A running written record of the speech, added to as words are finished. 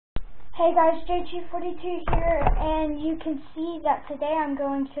Hey guys, JG42 here, and you can see that today I'm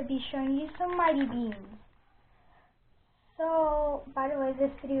going to be showing you some Mighty Beans. So, by the way,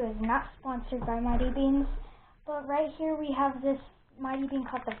 this video is not sponsored by Mighty Beans, but right here we have this Mighty Bean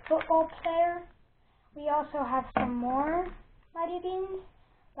called the Football Player. We also have some more Mighty Beans,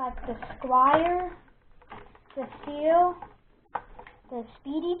 like the Squire, the Seal, the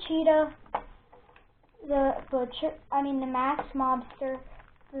Speedy Cheetah, the Max Mobster,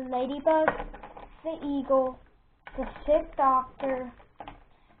 the Ladybug, the Eagle, the Sick Doctor,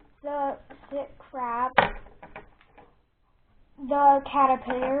 the Sick Crab, the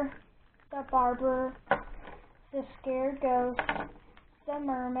Caterpillar, the Barber, the Scared Ghost, the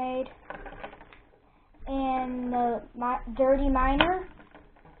Mermaid, and the Dirty Miner,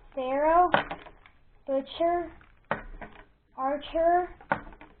 Pharaoh, Butcher, Archer,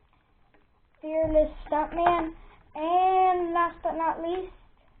 Fearless Stuntman, and last but not least,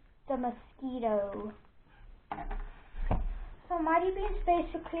 the Mosquito. So Mighty Beans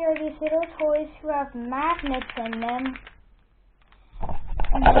basically are these little toys who have magnets in them.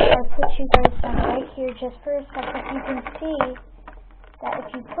 And I put you guys down right here just for a second. You can see that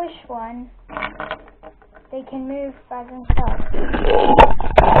if you push one, they can move by themselves.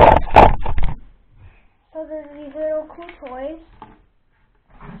 So there's these little cool toys.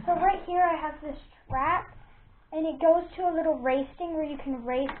 So right here I have this track, and it goes to a little race thing where you can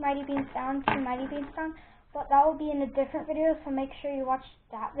race Mighty Beans down to Mighty Beans down, but that will be in a different video, so make sure you watch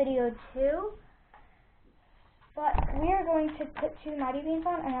that video too. But we are going to put two Mighty Beans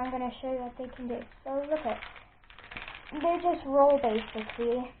on, and I'm going to show you what they can do. So look at, they just roll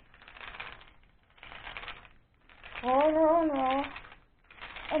basically. Roll, roll, and roll,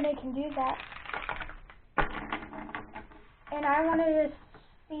 and they can do that. And I wanted to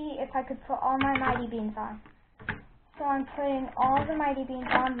see if I could put all my Mighty Beans on. So I'm putting all the Mighty Beans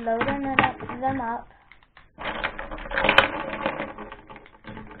on, loading them up.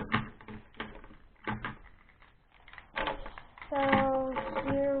 So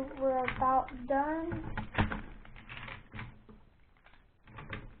here we're about done.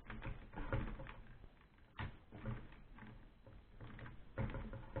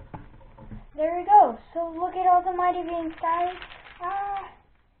 There we go. So look at all the Mighty Beans, guys.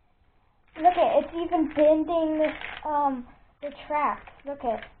 Look at, it's even bending this, the track. Look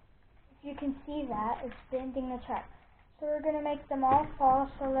at, if you can see that, it's bending the track. So we're going to make them all fall,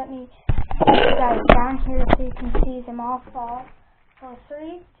 so let me put you guys down here so you can see them all fall. So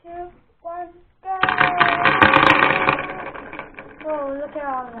 3, 2, 1, go! Whoa, look at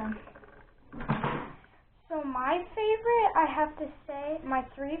all of them. So my favorite, I have to say, my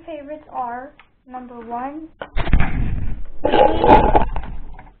 3 favorites are, number 1,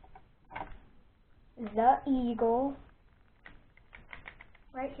 the Eagle,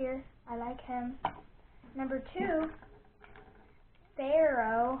 right here, I like him. Number 2,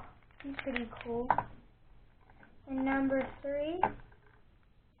 Pharaoh, he's pretty cool. And number 3,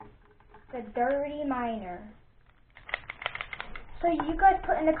 the Dirty Miner. So you guys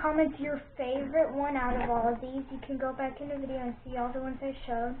put in the comments your favorite one out of all of these. You can go back in the video and see all the ones I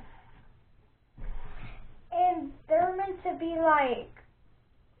showed. And they're meant to be like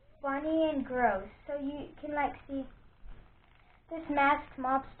funny and gross. So you can like see this Masked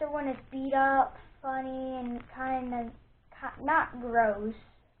Mobster one is beat up, funny, and kind of not gross.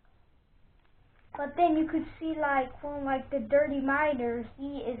 But then you could see like one like the Dirty Miner,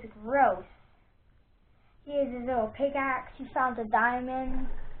 he is gross. He has his little pickaxe, he found a diamond.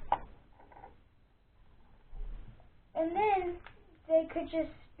 And then they could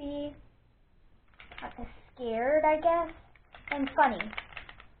just be like scared, I guess, and funny.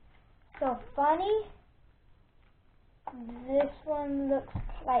 So funny, this one looks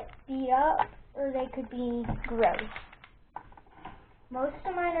like beat up, or they could be gross. Most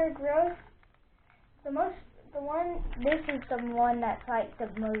of mine are gross. This is the one that's like the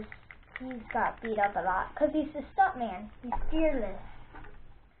most, he's got beat up a lot, because he's the stuntman, he's fearless.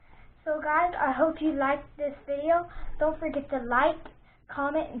 So guys, I hope you liked this video. Don't forget to like,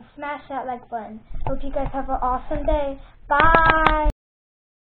 comment, and smash that like button. Hope you guys have an awesome day. Bye!